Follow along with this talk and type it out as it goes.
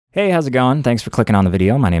Hey, how's it going? Thanks for clicking on the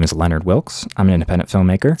video. My name is Leonard Wilkes. I'm an independent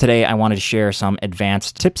filmmaker. Today, I wanted to share some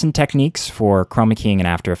advanced tips and techniques for chroma keying in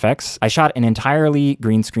After Effects. I shot an entirely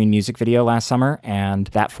green screen music video last summer, and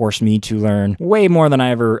that forced me to learn way more than I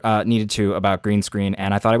ever needed to about green screen,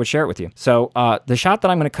 and I thought I would share it with you. So the shot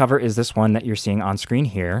that I'm going to cover is this one that you're seeing on screen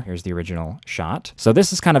here. Here's the original shot. So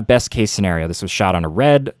this is kind of best case scenario. This was shot on a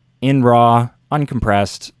red, in RAW,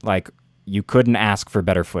 uncompressed, like you couldn't ask for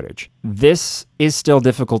better footage. This is still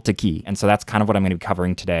difficult to key, and so that's kind of what I'm going to be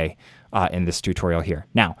covering today in this tutorial here.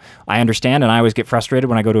 Now, I understand, and I always get frustrated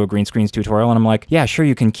when I go to a green screens tutorial, and I'm like, yeah, sure,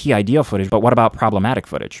 you can key ideal footage, but what about problematic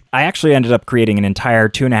footage? I actually ended up creating an entire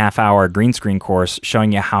 2.5-hour green screen course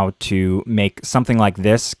showing you how to make something like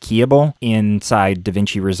this keyable inside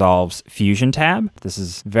DaVinci Resolve's Fusion tab. This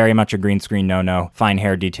is very much a green screen no-no, fine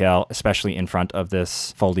hair detail, especially in front of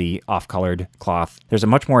this foldy off-colored cloth. There's a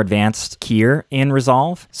much more advanced keyer in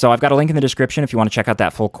Resolve, so I've got a link in the description if you want to check out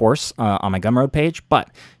that full course on my Gumroad page, but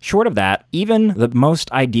short of that, even the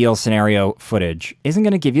most ideal scenario footage isn't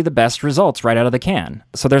going to give you the best results right out of the can.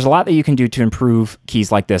 So there's a lot that you can do to improve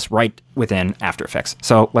keys like this right within After Effects.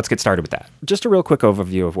 So let's get started with that. Just a real quick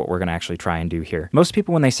overview of what we're going to actually try and do here. Most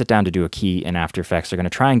people, when they sit down to do a key in After Effects, are going to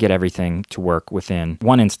try and get everything to work within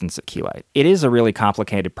one instance of Keylight. It is a really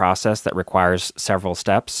complicated process that requires several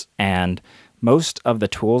steps, and most of the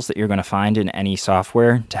tools that you're going to find in any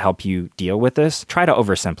software to help you deal with this try to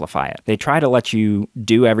oversimplify it. They try to let you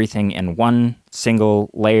do everything in one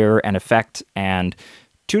single layer and effect, and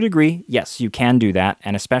to a degree, yes, you can do that,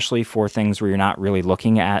 and especially for things where you're not really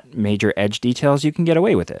looking at major edge details, you can get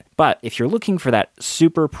away with it. But if you're looking for that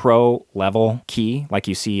super pro level key, like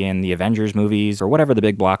you see in the Avengers movies or whatever the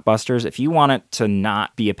big blockbusters, if you want it to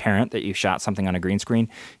not be apparent that you shot something on a green screen,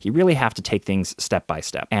 you really have to take things step by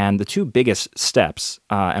step. And the two biggest steps,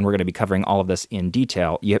 and we're going to be covering all of this in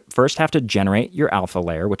detail, you first have to generate your alpha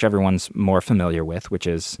layer, which everyone's more familiar with, which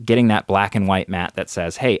is getting that black and white matte that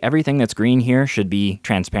says, hey, everything that's green here should be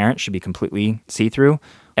transparent, should be completely see-through.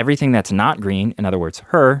 Everything that's not green, in other words,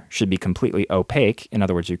 her, should be completely opaque. In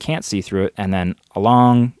other words, you can't see through it. And then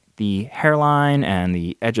along the hairline and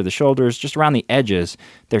the edge of the shoulders, just around the edges,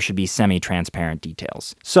 there should be semi-transparent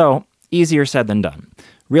details. So easier said than done.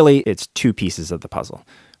 Really, it's two pieces of the puzzle.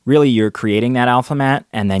 Really, you're creating that alpha matte,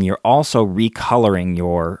 and then you're also recoloring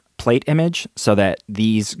your plate image so that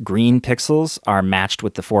these green pixels are matched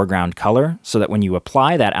with the foreground color, so that when you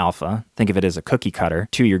apply that alpha, think of it as a cookie cutter,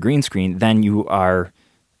 to your green screen, then you are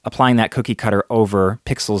applying that cookie cutter over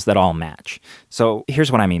pixels that all match. So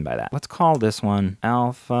here's what I mean by that. Let's call this one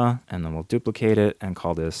alpha, and then we'll duplicate it and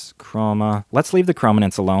call this chroma. Let's leave the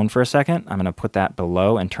chrominance alone for a second. I'm gonna put that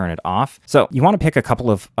below and turn it off. So you wanna pick a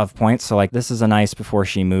couple of points. So like this is a nice before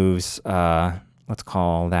she moves, let's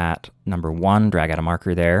call that number 1, drag out a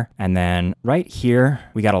marker there. And then right here,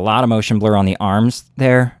 we got a lot of motion blur on the arms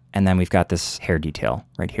there. And then we've got this hair detail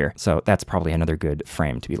right here. So that's probably another good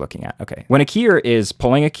frame to be looking at. Okay. When a keyer is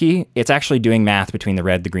pulling a key, it's actually doing math between the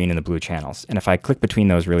red, the green, and the blue channels. And if I click between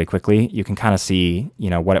those really quickly, you can kind of see,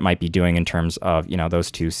 what it might be doing in terms of,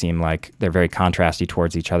 those two seem like they're very contrasty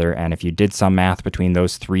towards each other. And if you did some math between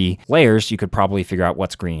those 3 layers, you could probably figure out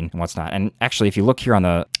what's green and what's not. And actually, if you look here on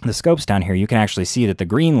the scopes down here, you can actually see that the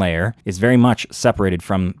green layer is very much separated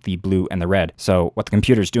from the blue and the red. So what the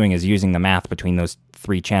computer's doing is using the math between those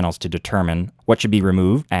 3 channels to determine what should be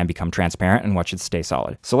removed and become transparent and what should stay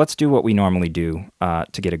solid. So let's do what we normally do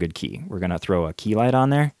to get a good key. We're gonna throw a Keylight on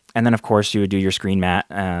there. And then of course you would do your screen matte,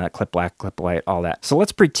 clip black, clip white, all that. So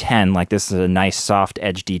let's pretend like this is a nice soft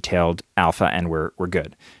edge detailed alpha and we're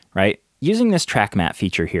good, right? Using this track matte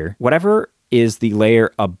feature here, whatever is the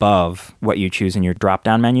layer above what you choose in your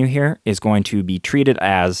drop-down menu here is going to be treated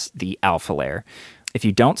as the alpha layer. If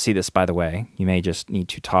you don't see this, by the way, you may just need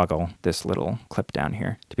to toggle this little clip down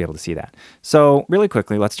here to be able to see that. So really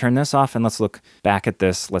quickly, let's turn this off and let's look back at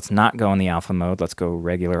this. Let's not go in the alpha mode. Let's go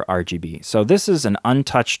regular RGB. So this is an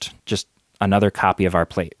untouched, just another copy of our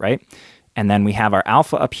plate, right? And then we have our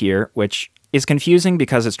alpha up here, which is confusing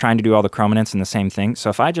because it's trying to do all the chrominance and the same thing. So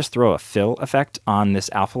if I just throw a fill effect on this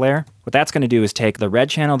alpha layer, what that's going to do is take the red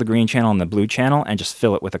channel, the green channel, and the blue channel and just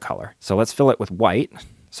fill it with a color. So let's fill it with white,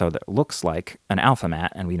 so that it looks like an alpha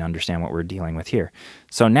matte, and we understand what we're dealing with here.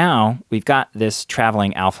 So now we've got this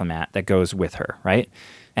traveling alpha matte that goes with her, right?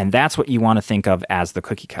 And that's what you want to think of as the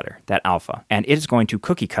cookie cutter, that alpha. And it is going to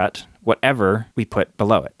cookie cut whatever we put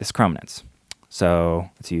below it, this chrominance. So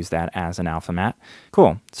let's use that as an alpha matte.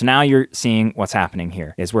 Cool. So now you're seeing what's happening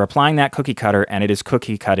here is we're applying that cookie cutter and it is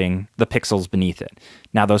cookie cutting the pixels beneath it.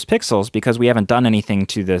 Now those pixels, because we haven't done anything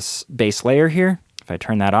to this base layer here, if I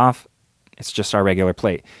turn that off, it's just our regular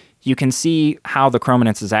plate. You can see how the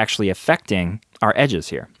chrominance is actually affecting our edges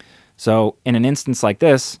here. So in an instance like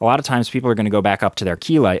this, a lot of times people are going to go back up to their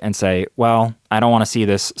Keylight and say, well, I don't want to see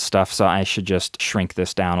this stuff, so I should just shrink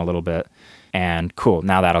this down a little bit. And cool,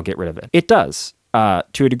 now that'll get rid of it. It does,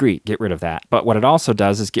 to a degree, get rid of that. But what it also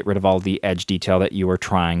does is get rid of all the edge detail that you were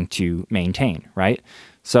trying to maintain, right?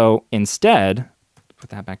 So instead, put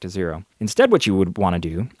that back to 0. Instead, what you would want to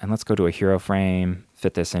do, and let's go to a hero frame,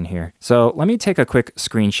 fit this in here. So let me take a quick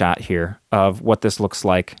screenshot here of what this looks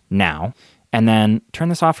like now, and then turn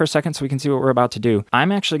this off for a second so we can see what we're about to do.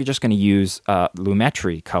 I'm actually just going to use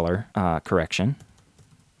lumetri color correction,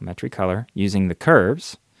 lumetri color, using the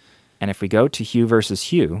curves. And if we go to hue versus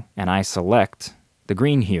hue, and I select the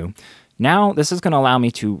green hue, now this is going to allow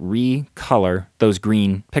me to recolor those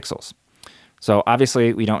green pixels. So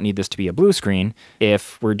obviously we don't need this to be a blue screen.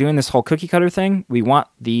 If we're doing this whole cookie cutter thing, we want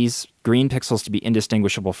these green pixels to be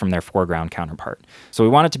indistinguishable from their foreground counterpart. So we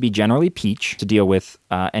want it to be generally peach to deal with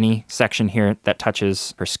any section here that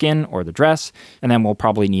touches her skin or the dress. And then we'll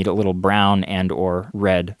probably need a little brown and or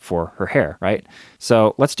red for her hair, right?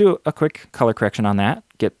 So let's do a quick color correction on that.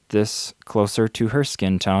 Get this closer to her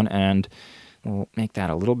skin tone, and we'll make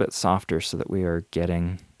that a little bit softer so that we are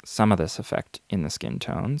getting some of this effect in the skin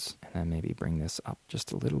tones. And then maybe bring this up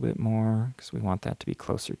just a little bit more because we want that to be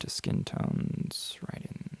closer to skin tones right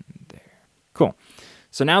in there. Cool.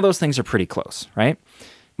 So now those things are pretty close, right?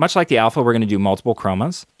 Much like the alpha, we're going to do multiple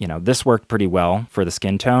chromas. You know, this worked pretty well for the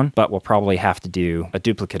skin tone, but we'll probably have to do a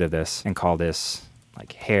duplicate of this and call this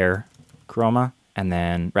like hair chroma. And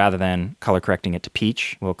then rather than color correcting it to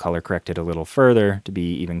peach, we'll color correct it a little further to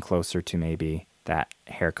be even closer to maybe that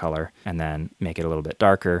hair color, and then make it a little bit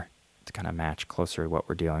darker to kind of match closer to what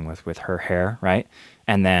we're dealing with her hair, right?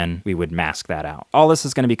 And then we would mask that out. All this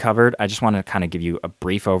is going to be covered. I just want to kind of give you a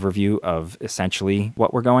brief overview of essentially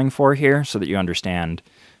what we're going for here so that you understand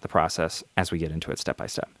the process as we get into it step by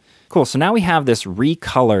step. Cool, so now we have this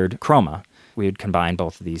recolored chroma. We would combine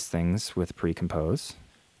both of these things with pre-compose.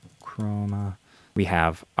 Chroma. We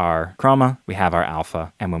have our chroma, we have our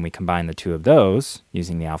alpha, and when we combine the two of those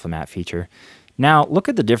using the alpha matte feature, now look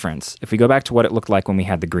at the difference. If we go back to what it looked like when we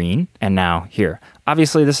had the green, and now here.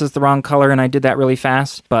 Obviously this is the wrong color and I did that really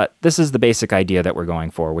fast, but this is the basic idea that we're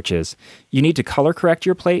going for, which is you need to color correct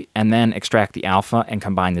your plate and then extract the alpha and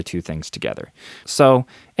combine the two things together. So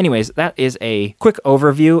anyways, that is a quick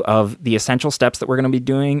overview of the essential steps that we're going to be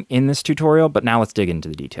doing in this tutorial, but now let's dig into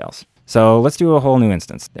the details. So let's do a whole new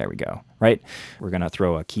instance. There we go, right? We're going to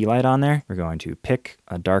throw a Keylight on there. We're going to pick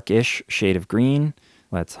a darkish shade of green.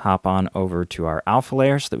 Let's hop on over to our alpha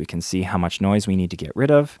layer so that we can see how much noise we need to get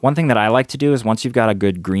rid of. One thing that I like to do is once you've got a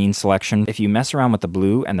good green selection, if you mess around with the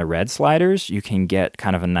blue and the red sliders, you can get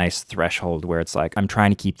kind of a nice threshold where it's like, I'm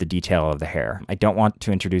trying to keep the detail of the hair. I don't want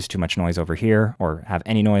to introduce too much noise over here or have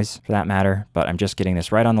any noise for that matter, but I'm just getting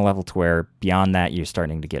this right on the level to where beyond that, you're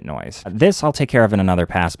starting to get noise. This I'll take care of in another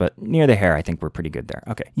pass, but near the hair, I think we're pretty good there.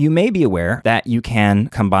 Okay. You may be aware that you can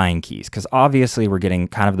combine keys because obviously we're getting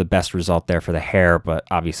kind of the best result there for the hair, but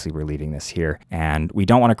obviously we're leaving this here and we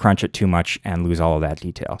don't want to crunch it too much and lose all of that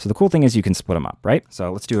detail. So the cool thing is you can split them up, right?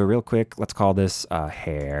 So let's do a real quick, let's call this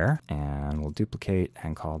hair and we'll duplicate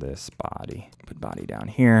and call this body. Put body down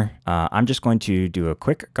here. I'm just going to do a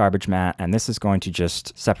quick garbage matte and this is going to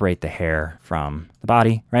just separate the hair from the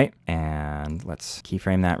body, right? And let's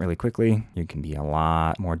keyframe that really quickly. You can be a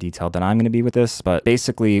lot more detailed than I'm going to be with this, but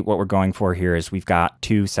basically what we're going for here is we've got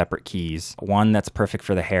two separate keys, one that's perfect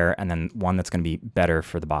for the hair and then one that's going to be better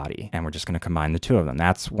for the body. And we're just going to combine the two of them.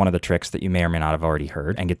 That's one of the tricks that you may or may not have already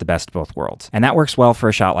heard and get the best of both worlds. And that works well for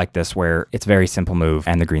a shot like this where it's a very simple move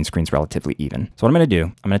and the green screen's relatively even. So what I'm going to do,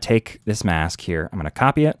 I'm going to take this mask here, I'm going to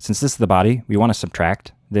copy it. Since this is the body, we want to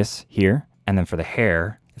subtract this here. And then for the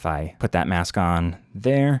hair, if I put that mask on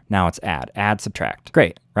there, now it's add, subtract.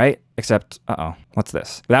 Great, right? Except, what's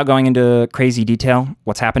this? Without going into crazy detail,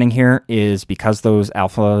 what's happening here is because those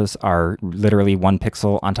alphas are literally one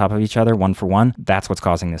pixel on top of each other, one for one, that's what's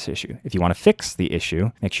causing this issue. If you want to fix the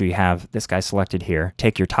issue, make sure you have this guy selected here,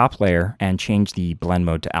 take your top layer and change the blend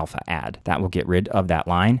mode to alpha add. That will get rid of that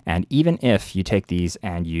line. And even if you take these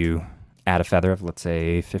and you add a feather of, let's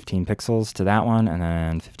say, 15 pixels to that one, and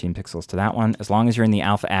then 15 pixels to that one. As long as you're in the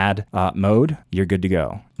alpha add mode, you're good to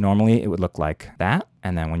go. Normally, it would look like that.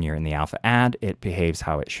 And then when you're in the alpha add, it behaves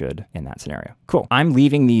how it should in that scenario. Cool. I'm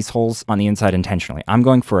leaving these holes on the inside intentionally. I'm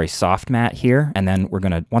going for a soft matte here. And then we're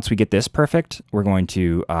going to, once we get this perfect, we're going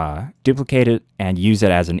to duplicate it and use it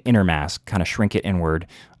as an inner mask, kind of shrink it inward,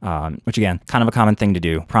 which again, kind of a common thing to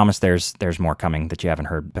do. Promise there's more coming that you haven't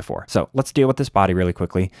heard before. So let's deal with this body really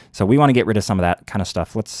quickly. So we want to get rid of some of that kind of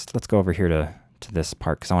stuff. Let's go over here to to this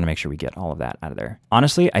part because I want to make sure we get all of that out of there.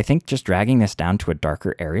 Honestly, I think just dragging this down to a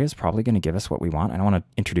darker area is probably going to give us what we want. I don't want to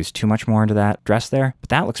introduce too much more into that dress there, but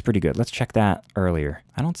that looks pretty good. Let's check that earlier.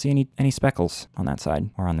 I don't see any speckles on that side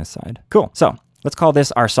or on this side. Cool. So let's call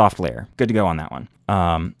this our soft layer. Good to go on that one.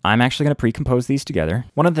 I'm actually going to pre-compose these together.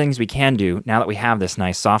 One of the things we can do now that we have this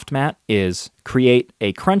nice soft matte is create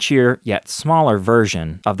a crunchier yet smaller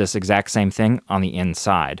version of this exact same thing on the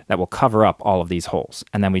inside that will cover up all of these holes.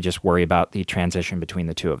 And then we just worry about the transition between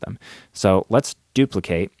the two of them. So let's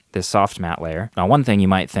duplicate this soft matte layer. Now, one thing you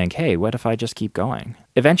might think, hey, what if I just keep going?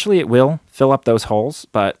 Eventually it will fill up those holes,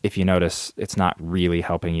 but if you notice, it's not really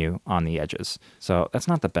helping you on the edges. So that's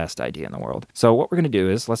not the best idea in the world. So what we're gonna do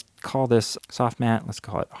is let's call this soft matte, let's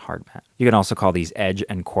call it hard matte. You can also call these edge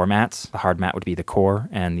and core mattes. The hard matte would be the core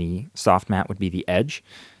and the soft matte would be the edge.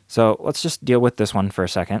 So let's just deal with this one for a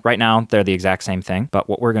second. Right now, they're the exact same thing, but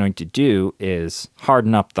what we're going to do is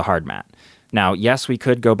harden up the hard matte. Now, yes, we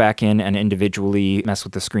could go back in and individually mess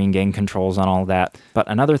with the screen gain controls on all of that, but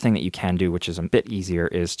another thing that you can do, which is a bit easier,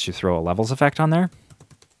 is to throw a levels effect on there.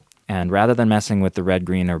 And rather than messing with the red,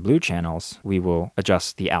 green, or blue channels, we will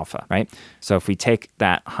adjust the alpha, right? So if we take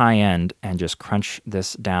that high end and just crunch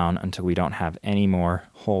this down until we don't have any more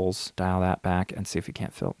holes, dial that back and see if we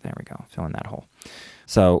can't fill, there we go, fill in that hole.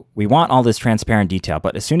 So we want all this transparent detail,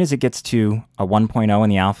 but as soon as it gets to a 1.0 in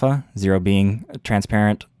the alpha, 0 being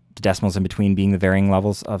transparent, the decimals in between being the varying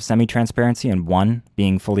levels of semi-transparency, and 1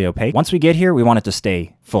 being fully opaque. Once we get here, we want it to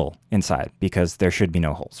stay full inside because there should be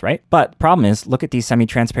no holes, right? But the problem is, look at these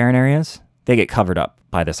semi-transparent areas. They get covered up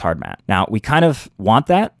by this hard matte. Now, we kind of want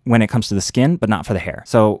that when it comes to the skin, but not for the hair.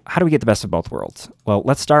 So how do we get the best of both worlds? Well,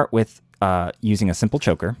 let's start with using a simple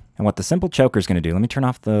choker. And what the simple choker is going to do, let me turn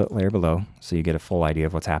off the layer below so you get a full idea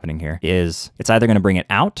of what's happening here, is it's either going to bring it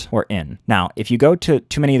out or in. Now, if you go to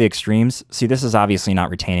too many of the extremes, see, this is obviously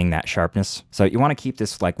not retaining that sharpness. So you want to keep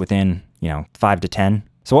this like within, 5 to 10.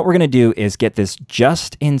 So what we're going to do is get this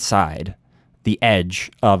just inside the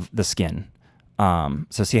edge of the skin.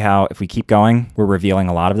 So see how if we keep going, we're revealing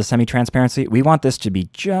a lot of the semi-transparency. We want this to be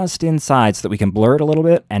just inside so that we can blur it a little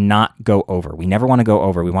bit and not go over. We never want to go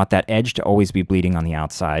over. We want that edge to always be bleeding on the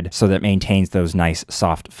outside so that it maintains those nice,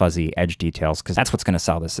 soft, fuzzy edge details, because that's what's going to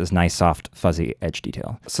sell this, is nice, soft, fuzzy edge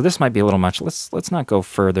detail. So this might be a little much. Let's not go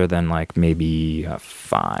further than like maybe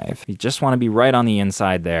 5. You just want to be right on the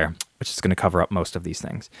inside there, which is going to cover up most of these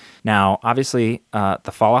things. Now, obviously,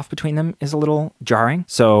 the fall off between them is a little jarring.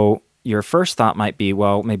 So your first thought might be,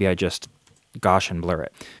 well, maybe I just Gaussian blur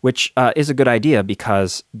it, which is a good idea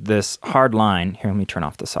because this hard line, here, let me turn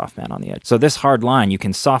off the soft matte on the edge. So this hard line, you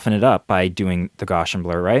can soften it up by doing the Gaussian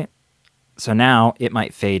blur, right? So now it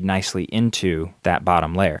might fade nicely into that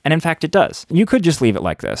bottom layer. And in fact, it does. You could just leave it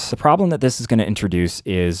like this. The problem that this is going to introduce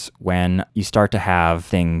is when you start to have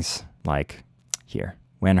things like here,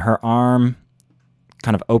 when her arm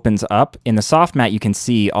kind of opens up. In the soft matte, you can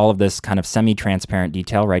see all of this kind of semi-transparent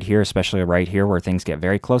detail right here, especially right here where things get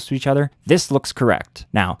very close to each other. This looks correct.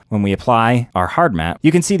 Now, when we apply our hard matte,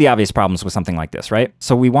 you can see the obvious problems with something like this, right?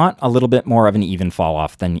 So we want a little bit more of an even fall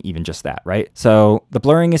off than even just that, right? So the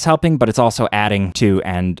blurring is helping, but it's also adding to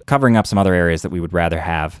and covering up some other areas that we would rather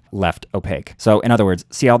have left opaque. So in other words,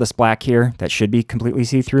 see all this black here that should be completely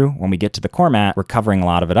see-through? When we get to the core matte, we're covering a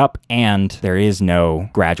lot of it up and there is no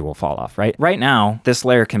gradual fall off, right? Right now, this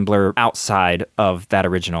layer can blur outside of that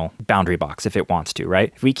original boundary box if it wants to,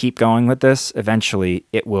 right? If we keep going with this, eventually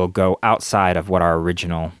it will go outside of what our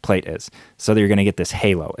original plate is. So that you're going to get this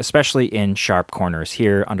halo, especially in sharp corners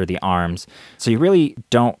here under the arms. So you really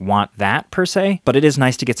don't want that per se, but it is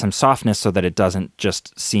nice to get some softness so that it doesn't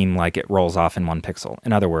just seem like it rolls off in 1 pixel.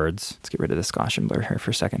 In other words, let's get rid of this Gaussian blur here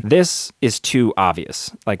for a second. This is too obvious.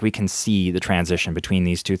 Like we can see the transition between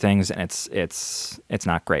these two things and it's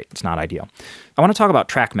not great. It's not ideal. I want to talk about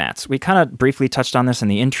track mattes. We kind of briefly touched on this in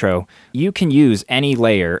the intro. You can use any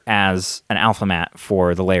layer as an alpha matte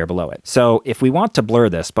for the layer below it. So if we want to blur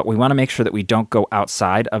this, but we want to make sure that we don't go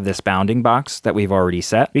outside of this bounding box that we've already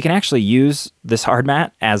set, we can actually use this hard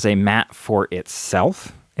matte as a matte for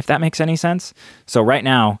itself, if that makes any sense. So right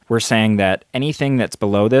now, we're saying that anything that's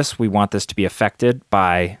below this, we want this to be affected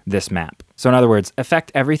by this map. So in other words,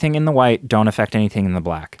 affect everything in the white, don't affect anything in the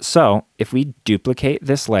black. So if we duplicate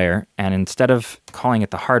this layer, and instead of calling it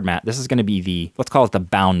the hard matte, this is going to be the, let's call it the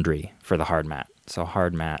boundary for the hard matte. So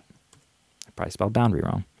hard matte, I probably spelled boundary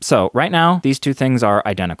wrong. So right now, these two things are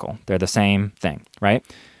identical. They're the same thing, right?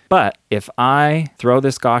 But if I throw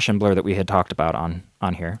this Gaussian blur that we had talked about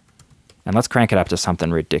on here, And let's crank it up to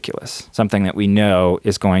something ridiculous, something that we know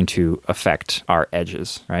is going to affect our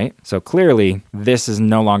edges, right? So clearly, this is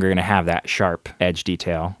no longer going to have that sharp edge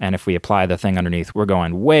detail. And if we apply the thing underneath, we're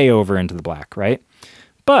going way over into the black, right?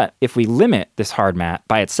 But if we limit this hard matte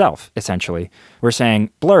by itself, essentially, we're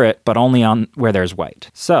saying blur it, but only on where there's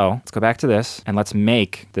white. So let's go back to this and let's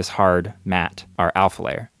make this hard matte our alpha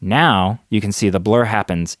layer. Now you can see the blur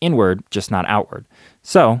happens inward, just not outward.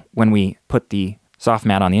 So when we put the soft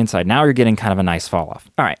matte on the inside, now you're getting kind of a nice fall off.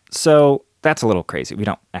 All right, so that's a little crazy. We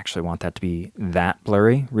don't actually want that to be that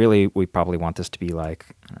blurry. Really, we probably want this to be like,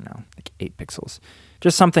 I don't know, like 8 pixels.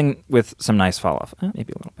 Just something with some nice fall off.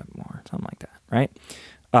 Maybe a little bit more, something like that, right?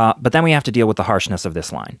 But then we have to deal with the harshness of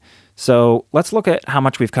this line. So let's look at how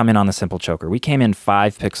much we've come in on the simple choker. We came in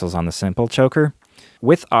 5 pixels on the simple choker.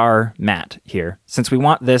 With our matte here, since we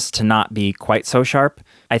want this to not be quite so sharp,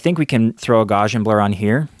 I think we can throw a Gaussian blur on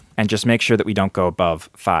here and just make sure that we don't go above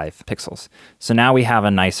 5 pixels. So now we have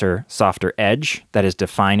a nicer, softer edge that is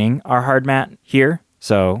defining our hard matte here.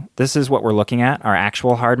 So this is what we're looking at, our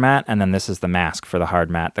actual hard matte, and then this is the mask for the hard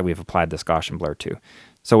matte that we've applied this Gaussian blur to.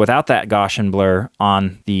 So without that Gaussian blur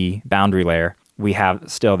on the boundary layer, we have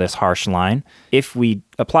still this harsh line. If we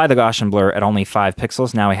apply the Gaussian blur at only 5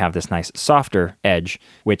 pixels, now we have this nice softer edge,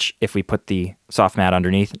 which if we put the soft matte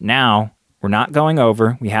underneath, now we're not going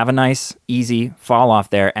over. We have a nice, easy fall off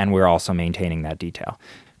there, and we're also maintaining that detail.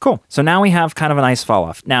 Cool. So now we have kind of a nice fall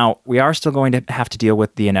off. Now, we are still going to have to deal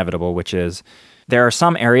with the inevitable, which is there are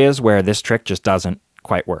some areas where this trick just doesn't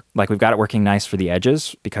quite work. Like we've got it working nice for the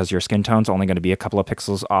edges because your skin tone's only going to be a couple of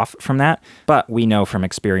pixels off from that. But we know from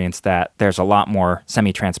experience that there's a lot more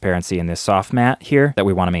semi-transparency in this soft matte here that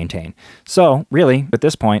we want to maintain. So really, at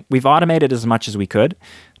this point, we've automated as much as we could.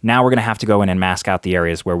 Now we're going to have to go in and mask out the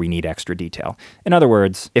areas where we need extra detail. In other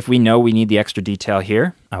words, if we know we need the extra detail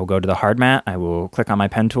here, I will go to the hard matte, I will click on my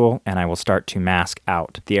pen tool, and I will start to mask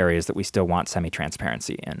out the areas that we still want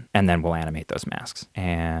semi-transparency in. And then we'll animate those masks.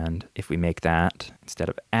 And if we make that, instead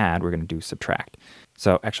of add, we're going to do subtract.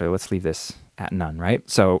 So actually, let's leave this at none, right?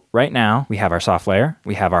 So right now, we have our soft layer,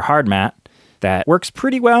 we have our hard matte that works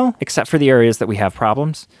pretty well, except for the areas that we have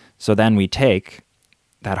problems. So then we take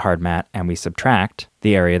that hard matte and we subtract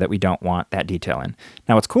the area that we don't want that detail in.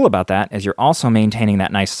 Now what's cool about that is you're also maintaining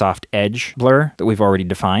that nice soft edge blur that we've already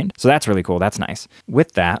defined. So that's really cool, that's nice.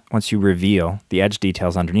 With that, once you reveal the edge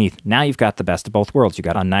details underneath, now you've got the best of both worlds. You've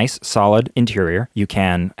got a nice solid interior. You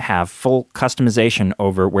can have full customization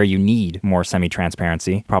over where you need more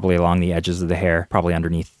semi-transparency, probably along the edges of the hair, probably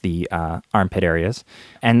underneath the armpit areas.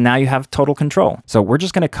 And now you have total control. So we're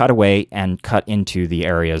just gonna cut away and cut into the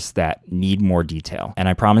areas that need more detail. And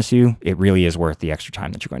I promise you, it really is worth the extra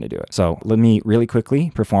time that you're going to do it. So let me really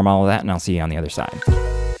quickly perform all of that and I'll see you on the other side.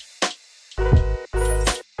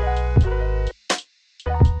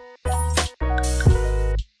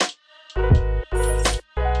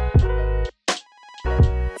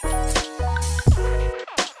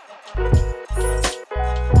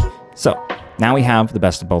 So now we have the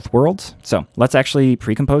best of both worlds. So let's actually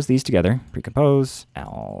pre-compose these together. Pre-compose,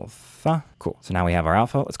 alpha. Cool. So now we have our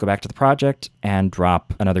alpha. Let's go back to the project and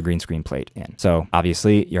drop another green screen plate in. So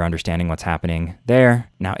obviously you're understanding what's happening there.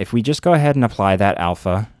 Now, if we just go ahead and apply that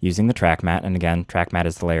alpha using the track matte, and again, track matte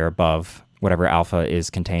is the layer above whatever alpha is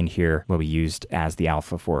contained here will be used as the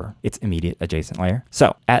alpha for its immediate adjacent layer.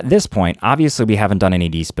 So at this point, obviously we haven't done any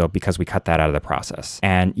despill because we cut that out of the process.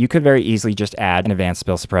 And you could very easily just add an advanced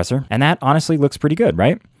spill suppressor. And that honestly looks pretty good,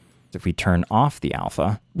 right? If we turn off the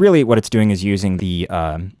alpha, really what it's doing is using the,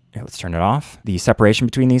 let's turn it off, the separation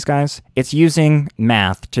between these guys. It's using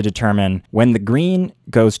math to determine when the green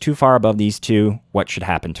goes too far above these two, what should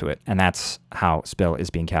happen to it. And that's how spill is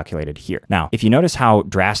being calculated here. Now, if you notice how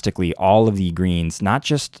drastically all of the greens, not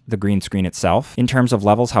just the green screen itself, in terms of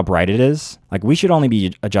levels, how bright it is, like we should only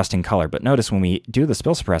be adjusting color, but notice when we do the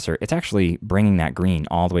spill suppressor, it's actually bringing that green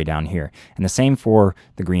all the way down here. And the same for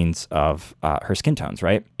the greens of her skin tones,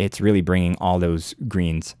 right? It's really bringing all those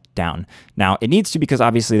greens down. Now, it needs to because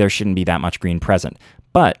obviously there shouldn't be that much green present,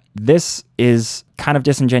 but this is kind of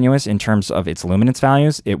disingenuous in terms of its luminance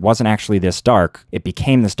values. It wasn't actually this dark. It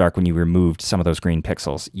became this dark when you removed some of those green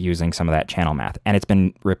pixels using some of that channel math, and it's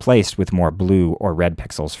been replaced with more blue or red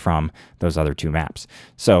pixels from those other two maps.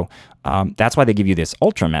 So that's why they give you this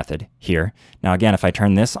ultra method here. Now, again, if I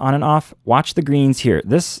turn this on and off, watch the greens here.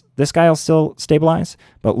 This guy will still stabilize,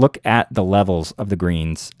 but look at the levels of the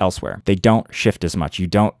greens elsewhere. They don't shift as much. You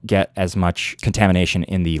don't get as much contamination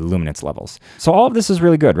in the luminance levels. So all of this is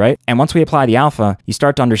really good, right? And once we apply apply the alpha, you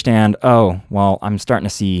start to understand, oh, well, I'm starting to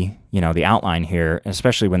see, you know, the outline here,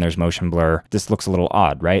 especially when there's motion blur. This looks a little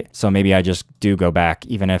odd, right? So maybe I just do go back,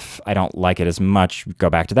 even if I don't like it as much, go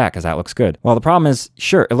back to that because that looks good. Well, the problem is,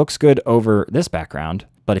 sure, it looks good over this background,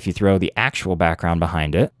 but if you throw the actual background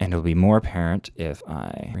behind it, and it'll be more apparent if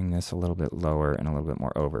I bring this a little bit lower and a little bit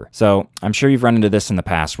more over. So I'm sure you've run into this in the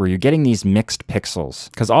past where you're getting these mixed pixels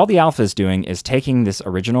because all the alpha is doing is taking this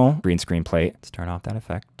original green screen plate. Let's turn off that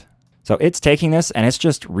effect. So it's taking this and it's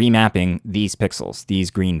just remapping these pixels, these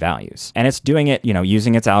green values. And it's doing it, you know,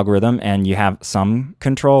 using its algorithm, and you have some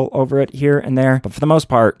control over it here and there. But for the most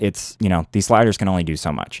part, it's, you know, these sliders can only do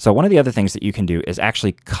so much. So one of the other things that you can do is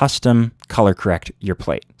actually custom color correct your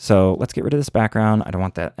plate. So let's get rid of this background. I don't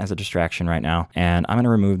want that as a distraction right now. And I'm going to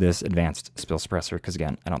remove this advanced spill suppressor because,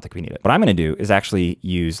 again, I don't think we need it. What I'm going to do is actually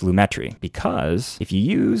use lumetri, because if you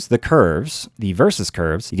use the curves, the versus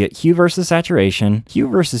curves, you get hue versus saturation. Hue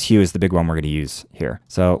versus hue is the big one we're going to use here.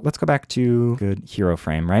 So let's go back to good hero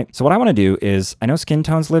frame, right? So what I want to do is, I know skin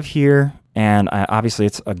tones live here, and obviously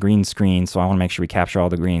it's a green screen, so I want to make sure we capture all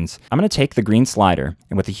the greens. I'm going to take the green slider,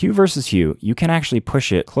 and with the hue versus hue, you can actually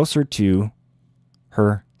push it closer to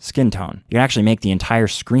her skin tone. You can actually make the entire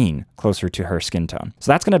screen closer to her skin tone.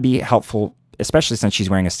 So that's going to be helpful, especially since she's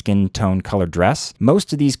wearing a skin tone colored dress.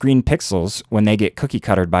 Most of these green pixels, when they get cookie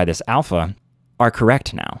cuttered by this alpha, are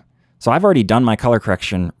correct now. So I've already done my color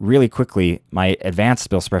correction really quickly, my advanced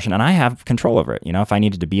spill suppression, and I have control over it. You know, if I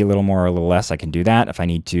needed to be a little more or a little less, I can do that. If I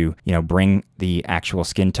need to, you know, bring the actual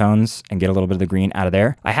skin tones and get a little bit of the green out of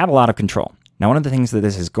there, I have a lot of control. Now, one of the things that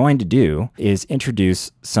this is going to do is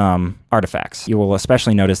introduce some artifacts. You will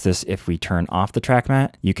especially notice this if we turn off the track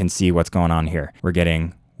matte. You can see what's going on here. We're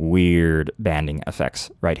getting weird banding effects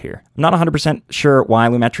right here. I'm not 100% sure why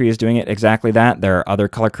Lumetri is doing it exactly that. There are other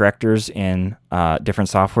color correctors in different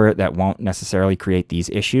software that won't necessarily create these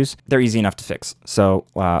issues. They're easy enough to fix. So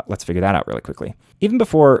let's figure that out really quickly. Even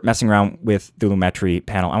before messing around with the Lumetri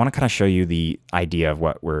panel, I want to kind of show you the idea of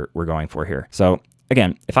what we're going for here. So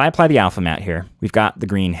again, if I apply the alpha matte here, we've got the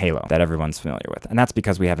green halo that everyone's familiar with. And that's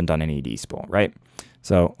because we haven't done any despool, right?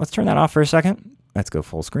 So let's turn that off for a second. Let's go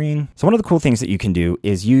full screen. So one of the cool things that you can do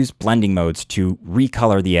is use blending modes to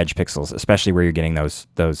recolor the edge pixels, especially where you're getting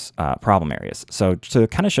those problem areas. So to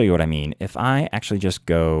kind of show you what I mean, if I actually just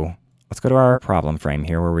go, let's go to our problem frame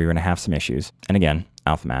here where we're going to have some issues. And again,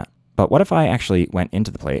 alpha matte. But what if I actually went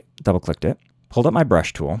into the plate, double clicked it, pulled up my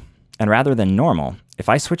brush tool, and rather than normal, if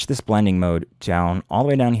I switch this blending mode down all the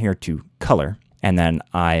way down here to color, and then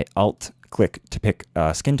I alt click to pick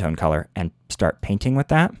a skin tone color and start painting with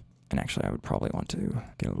that. And actually, I would probably want to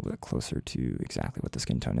get a little bit closer to exactly what the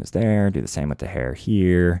skin tone is there. Do the same with the hair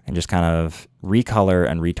here, and just kind of recolor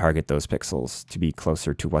and retarget those pixels to be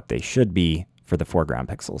closer to what they should be for the foreground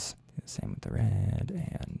pixels. Do the same with the red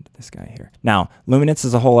and this guy here. Now, luminance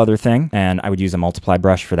is a whole other thing, and I would use a multiply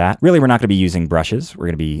brush for that. Really, we're not going to be using brushes. We're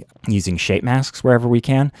going to be using shape masks wherever we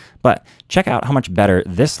can. But check out how much better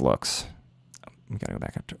this looks. We got to go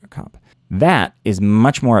back up to a comp. That is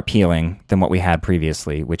much more appealing than what we had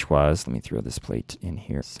previously, which was, let me throw this plate in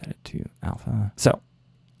here, set it to alpha. So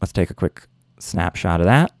let's take a quick snapshot of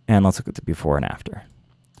that, and let's look at the before and after.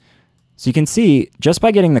 So you can see, just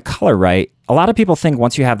by getting the color right, a lot of people think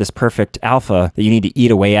once you have this perfect alpha that you need to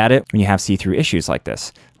eat away at it when you have see-through issues like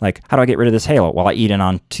this. Like, how do I get rid of this halo? Well, I eat in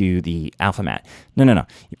onto the alpha matte. No, no, no.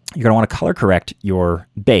 You're going to want to color correct your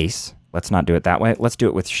base. Let's not do it that way. Let's do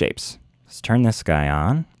it with shapes. Let's turn this guy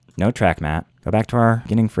on. No track matte. Go back to our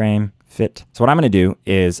beginning frame, fit. So what I'm going to do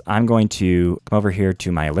is I'm going to come over here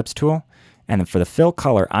to my ellipse tool, and then for the fill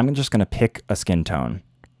color, I'm just going to pick a skin tone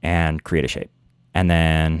and create a shape. And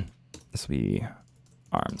then this will be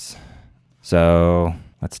arms. So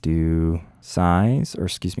let's do size, or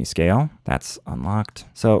excuse me, scale. That's unlocked.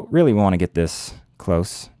 So really we want to get this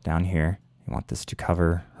close down here. We want this to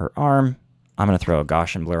cover her arm. I'm going to throw a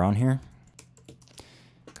Gaussian blur on here,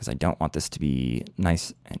 because I don't want this to be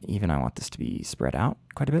nice and even. I want this to be spread out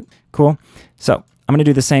quite a bit. Cool. So I'm going to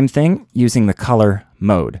do the same thing using the color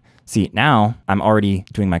mode. See, now I'm already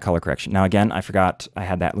doing my color correction. Now, again, I forgot I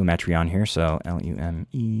had that Lumetri on here. So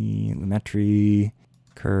L-U-M-E, Lumetri,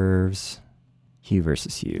 curves, hue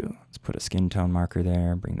versus hue. Let's put a skin tone marker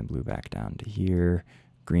there. Bring the blue back down to here.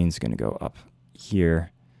 Green's going to go up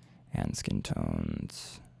here. And skin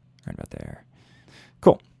tones right about there.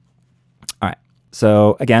 Cool. All right.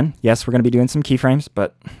 So again, yes, we're going to be doing some keyframes,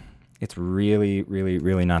 but it's really, really,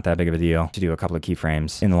 really not that big of a deal to do a couple of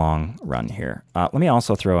keyframes in the long run here. Let me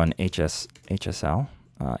also throw an HLS,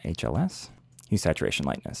 hue saturation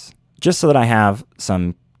lightness, just so that I have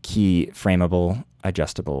some keyframeable,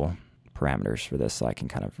 adjustable parameters for this, so I can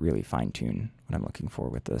kind of really fine tune what I'm looking for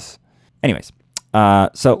with this. Anyways,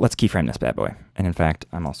 so let's keyframe this bad boy. And in fact,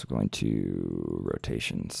 I'm also going to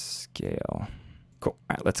rotation scale. Cool.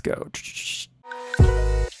 All right, let's go.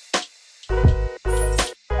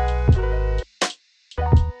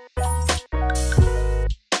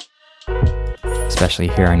 Especially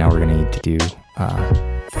here, I know we're going to need to do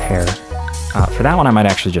the hair. For that one, I might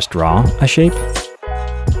actually just draw a shape.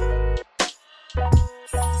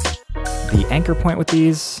 The anchor point with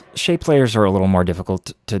these shape layers are a little more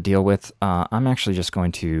difficult to deal with. I'm actually just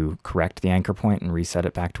going to correct the anchor point and reset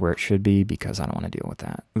it back to where it should be because I don't want to deal with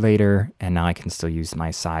that later. And now I can still use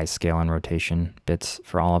my size, scale, and rotation bits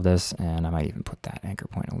for all of this. And I might even put that anchor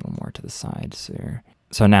point a little more to the sides there.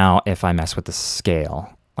 So now if I mess with the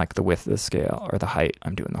scale, like the width of the scale or the height,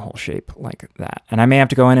 I'm doing the whole shape like that. And I may have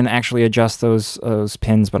to go in and actually adjust those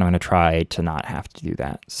pins, but I'm going to try to not have to do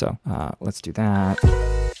that. So let's do that.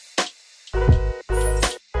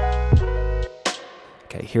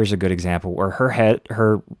 Okay, here's a good example where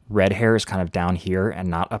her red hair is kind of down here and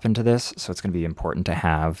not up into this. So it's going to be important to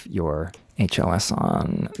have your HLS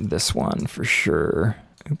on this one for sure.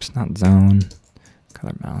 Oops, not zone.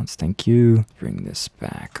 Color balance, thank you. Bring this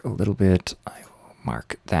back a little bit. I will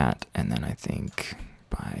mark that. And then I think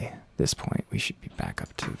by this point, we should be back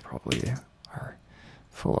up to probably our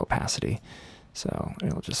full opacity. So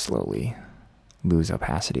it'll just slowly lose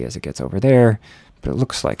opacity as it gets over there. But it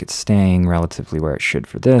looks like it's staying relatively where it should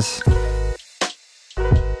for this.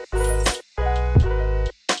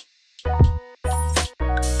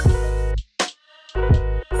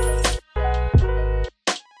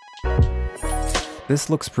 This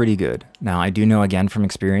looks pretty good. Now, I do know again from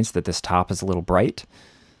experience that this top is a little bright.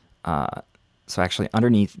 So actually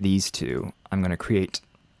underneath these two, I'm going to create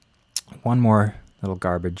one more little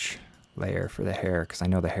garbage layer for the hair because I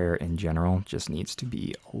know the hair in general just needs to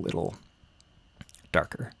be a little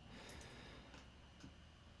darker.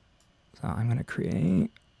 So I'm going to create,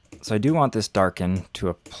 so I do want this darken to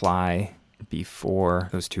apply before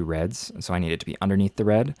those two reds. So I need it to be underneath the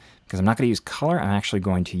red because I'm not going to use color. I'm actually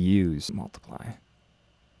going to use multiply.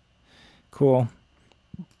 Cool.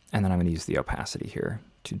 And then I'm going to use the opacity here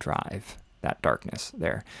to drive that darkness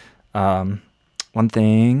there. One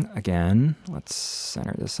thing, again, let's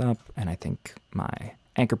center this up. And I think my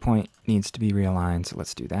anchor point needs to be realigned. So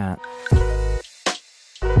let's do that.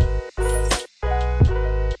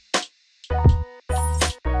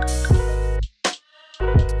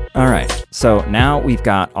 All right, so now we've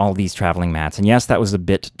got all these traveling mats, and yes, that was a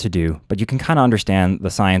bit to do, but you can kind of understand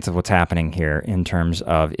the science of what's happening here in terms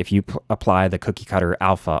of if you apply the cookie cutter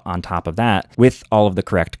alpha on top of that with all of the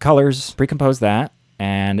correct colors, pre-compose that,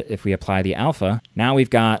 and if we apply the alpha, now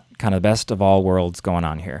we've got kind of the best of all worlds going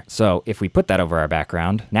on here. So if we put that over our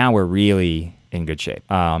background, now we're really in good shape.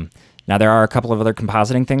 Now there are a couple of other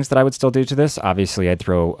compositing things that I would still do to this. Obviously, I'd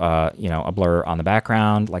throw a blur on the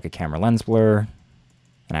background, like a camera lens blur.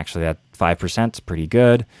 And actually that 5% is pretty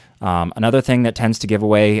good. Another thing that tends to give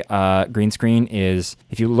away green screen is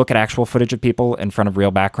if you look at actual footage of people in front of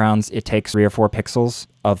real backgrounds, it takes 3 or 4 pixels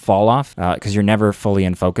of fall off because you're never fully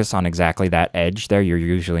in focus on exactly that edge there. You're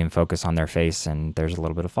usually in focus on their face and there's a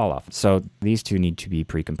little bit of fall off. So these two need to be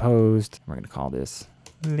pre-composed. We're going to call this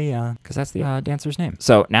Leah because that's the dancer's name.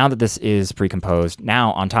 So now that this is pre-composed,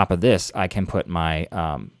 now on top of this, I can put my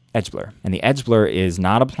edge blur. And the edge blur is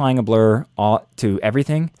not applying a blur to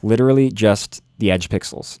everything, literally just the edge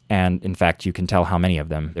pixels. And in fact, you can tell how many of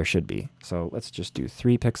them there should be. So let's just do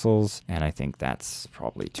 3 pixels. And I think that's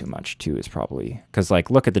probably too much. 2 is probably, because like,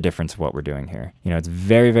 look at the difference of what we're doing here. You know, it's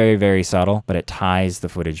very, very, very subtle, but it ties the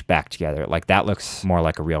footage back together. Like that looks more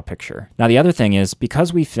like a real picture. Now, the other thing is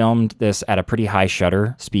because we filmed this at a pretty high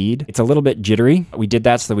shutter speed, it's a little bit jittery. We did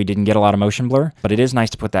that so that we didn't get a lot of motion blur, but it is nice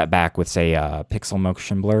to put that back with say a pixel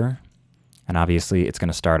motion blur. And obviously it's going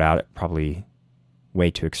to start out at probably way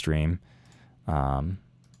too extreme.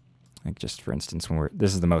 Like just for instance, when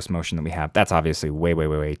this is the most motion that we have, that's obviously way, way,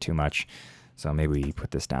 way, way too much. So maybe we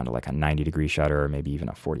put this down to like a 90-degree shutter or maybe even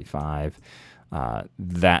a 45.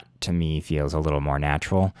 That to me feels a little more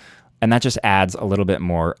natural. And that just adds a little bit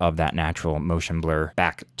more of that natural motion blur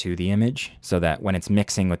back to the image so that when it's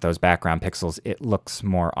mixing with those background pixels, it looks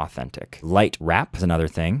more authentic. Light wrap is another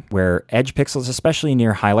thing where edge pixels, especially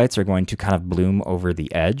near highlights, are going to kind of bloom over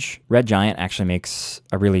the edge. Red Giant actually makes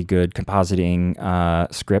a really good compositing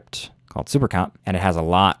script called Supercomp, and it has a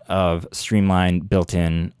lot of streamlined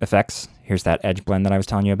built-in effects here's that edge blend that I was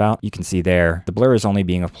telling you about. You can see there, the blur is only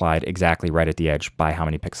being applied exactly right at the edge by how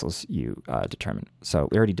many pixels you determine. So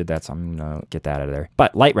we already did that, so I'm gonna get that out of there.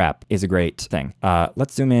 But light wrap is a great thing.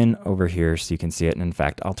 Let's zoom in over here so you can see it. And in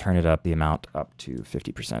fact, I'll turn it up the amount up to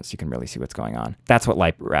 50% so you can really see what's going on. That's what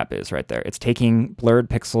light wrap is right there. It's taking blurred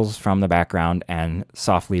pixels from the background and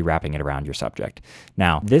softly wrapping it around your subject.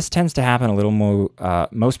 Now, this tends to happen a little more,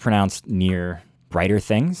 most pronounced near brighter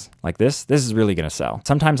things like this. This is really going to sell.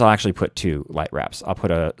 Sometimes I'll actually put two light wraps. I'll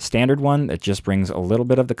put a standard one that just brings a little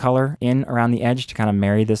bit of the color in around the edge to kind of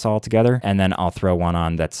marry this all together. And then I'll throw one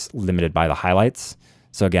on that's limited by the highlights.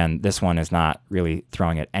 So again, this one is not really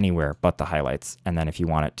throwing it anywhere but the highlights. And then if you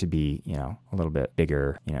want it to be, you know, a little bit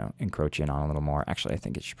bigger, you know, encroach in on a little more. Actually, I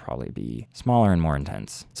think it should probably be smaller and more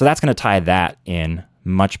intense. So that's going to tie that in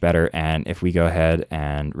much better. And if we go ahead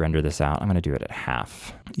and render this out, I'm going to do it at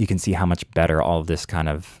half. You can see how much better all of this kind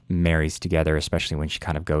of marries together, especially when she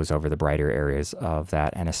kind of goes over the brighter areas of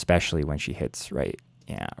that. And especially when she hits right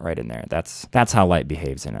in there. That's how light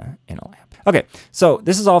behaves in a lamp. Okay, so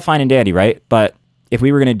this is all fine and dandy, right? But if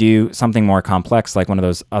we were going to do something more complex, like one of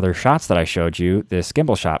those other shots that I showed you, this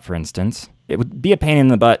gimbal shot, for instance, it would be a pain in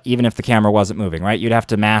the butt even if the camera wasn't moving, right? You'd have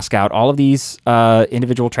to mask out all of these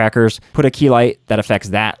individual trackers, put a Keylight that affects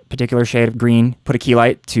that particular shade of green, put a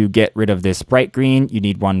Keylight to get rid of this bright green. You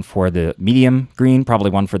need one for the medium green,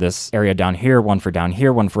 probably one for this area down here, one for down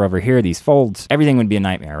here, one for over here, these folds. Everything would be a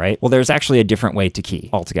nightmare, right? Well, there's actually a different way to key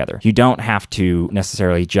altogether. You don't have to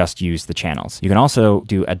necessarily just use the channels. You can also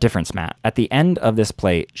do a difference matte. At the end of this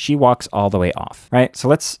plate, she walks all the way off, right? So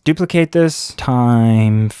let's duplicate this,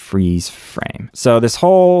 time, freeze, frame. So this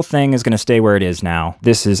whole thing is going to stay where it is now.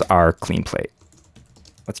 This is our clean plate.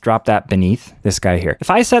 Let's drop that beneath this guy here. If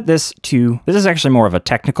I set this to, this is actually more of a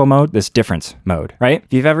technical mode, this difference mode, right?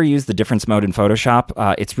 If you've ever used the difference mode in Photoshop,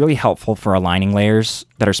 it's really helpful for aligning layers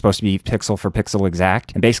that are supposed to be pixel for pixel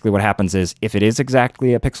exact. And basically what happens is if it is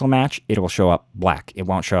exactly a pixel match, it will show up black. It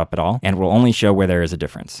won't show up at all, and will only show where there is a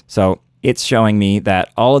difference. So it's showing me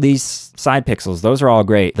that all of these side pixels, those are all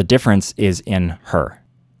great. The difference is in her.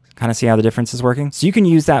 Kind of see how the difference is working? So you can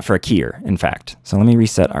use that for a keyer, in fact. So let me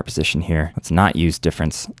reset our position here. Let's not use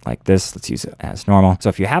difference like this. Let's use it as normal. So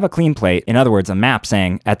if you have a clean plate, in other words, a map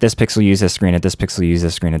saying at this pixel use this screen, at this pixel use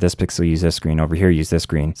this screen, at this pixel use this screen, over here use this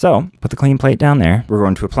screen. So put the clean plate down there. We're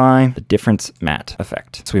going to apply the difference matte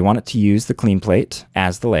effect. So we want it to use the clean plate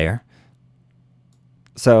as the layer.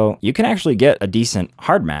 So you can actually get a decent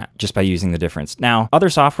hard matte just by using the difference. Now, other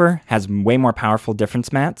software has way more powerful difference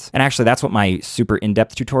mattes. And actually, that's what my super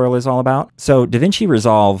in-depth tutorial is all about. So DaVinci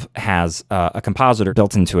Resolve has a compositor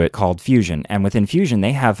built into it called Fusion. And within Fusion,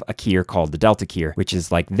 they have a keyer called the Delta keyer, which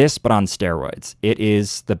is like this, but on steroids. It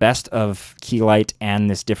is the best of Keylight and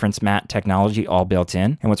this difference matte technology all built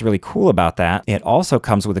in. And what's really cool about that, it also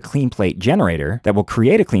comes with a clean plate generator that will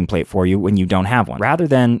create a clean plate for you when you don't have one. Rather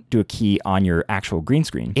than do a key on your actual green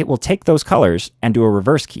screen, it will take those colors and do a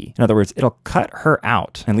reverse key. In other words, it'll cut her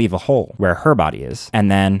out and leave a hole where her body is.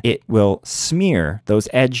 And then it will smear those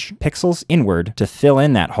edge pixels inward to fill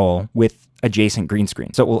in that hole with adjacent green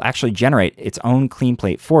screen. So it will actually generate its own clean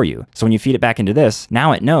plate for you. So when you feed it back into this,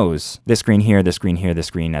 now it knows this screen here, this screen here, this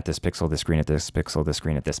screen at this pixel, this screen at this pixel, this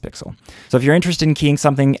screen at this pixel. So if you're interested in keying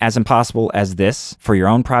something as impossible as this for your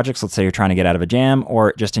own projects, let's say you're trying to get out of a jam,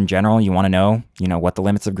 or just in general, you want to know, what the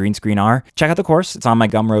limits of green screen are, check out the course. It's on my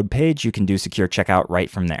Gumroad page. You can do secure checkout right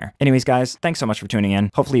from there. Anyways, guys, thanks so much for tuning in.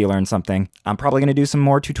 Hopefully you learned something. I'm probably going to do some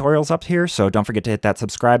more tutorials up here, so don't forget to hit that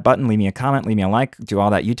subscribe button, leave me a comment, leave me a like, do all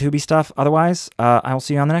that YouTube-y stuff. Otherwise, I will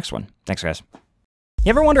see you on the next one. Thanks, guys. You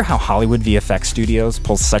ever wonder how Hollywood VFX studios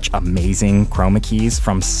pull such amazing chroma keys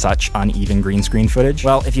from such uneven green screen footage?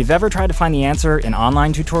 Well, if you've ever tried to find the answer in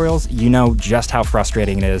online tutorials, you know just how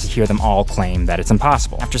frustrating it is to hear them all claim that it's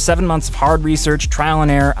impossible. After 7 months of hard research, trial and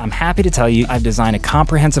error, I'm happy to tell you I've designed a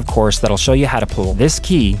comprehensive course that'll show you how to pull this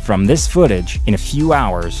key from this footage in a few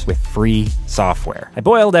hours with free software. I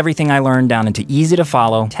boiled everything I learned down into easy to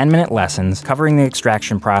follow 10-minute lessons covering the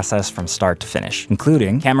extraction process from start to finish,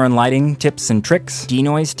 including camera and lighting tips and tricks,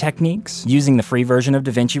 denoise techniques, using the free version of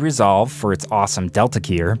DaVinci Resolve for its awesome Delta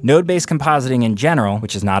keyer, node-based compositing in general,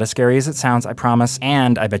 which is not as scary as it sounds, I promise,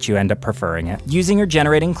 and I bet you end up preferring it, using or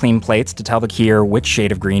generating clean plates to tell the keyer which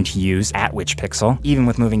shade of green to use at which pixel, even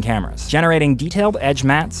with moving cameras, generating detailed edge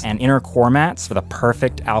mattes and inner core mattes for the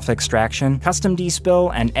perfect alpha extraction, custom despill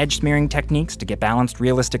and edge smearing techniques to get balanced,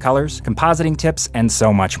 realistic colors, compositing tips, and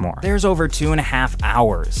so much more. There's over 2.5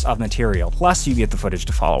 hours of material, plus you get the footage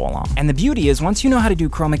to follow along. And the beauty is, once you know how to do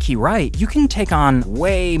chroma key right, you can take on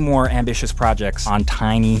way more ambitious projects on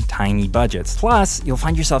tiny, tiny budgets. Plus, you'll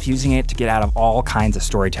find yourself using it to get out of all kinds of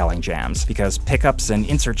storytelling jams, because pickups and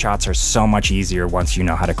insert shots are so much easier once you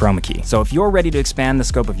know how to chroma key. So if you're ready to expand the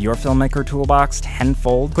scope of your filmmaker toolbox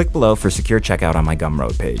tenfold, click below for secure checkout on my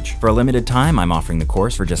Gumroad page. For a limited time, I'm offering the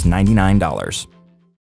course for just $99.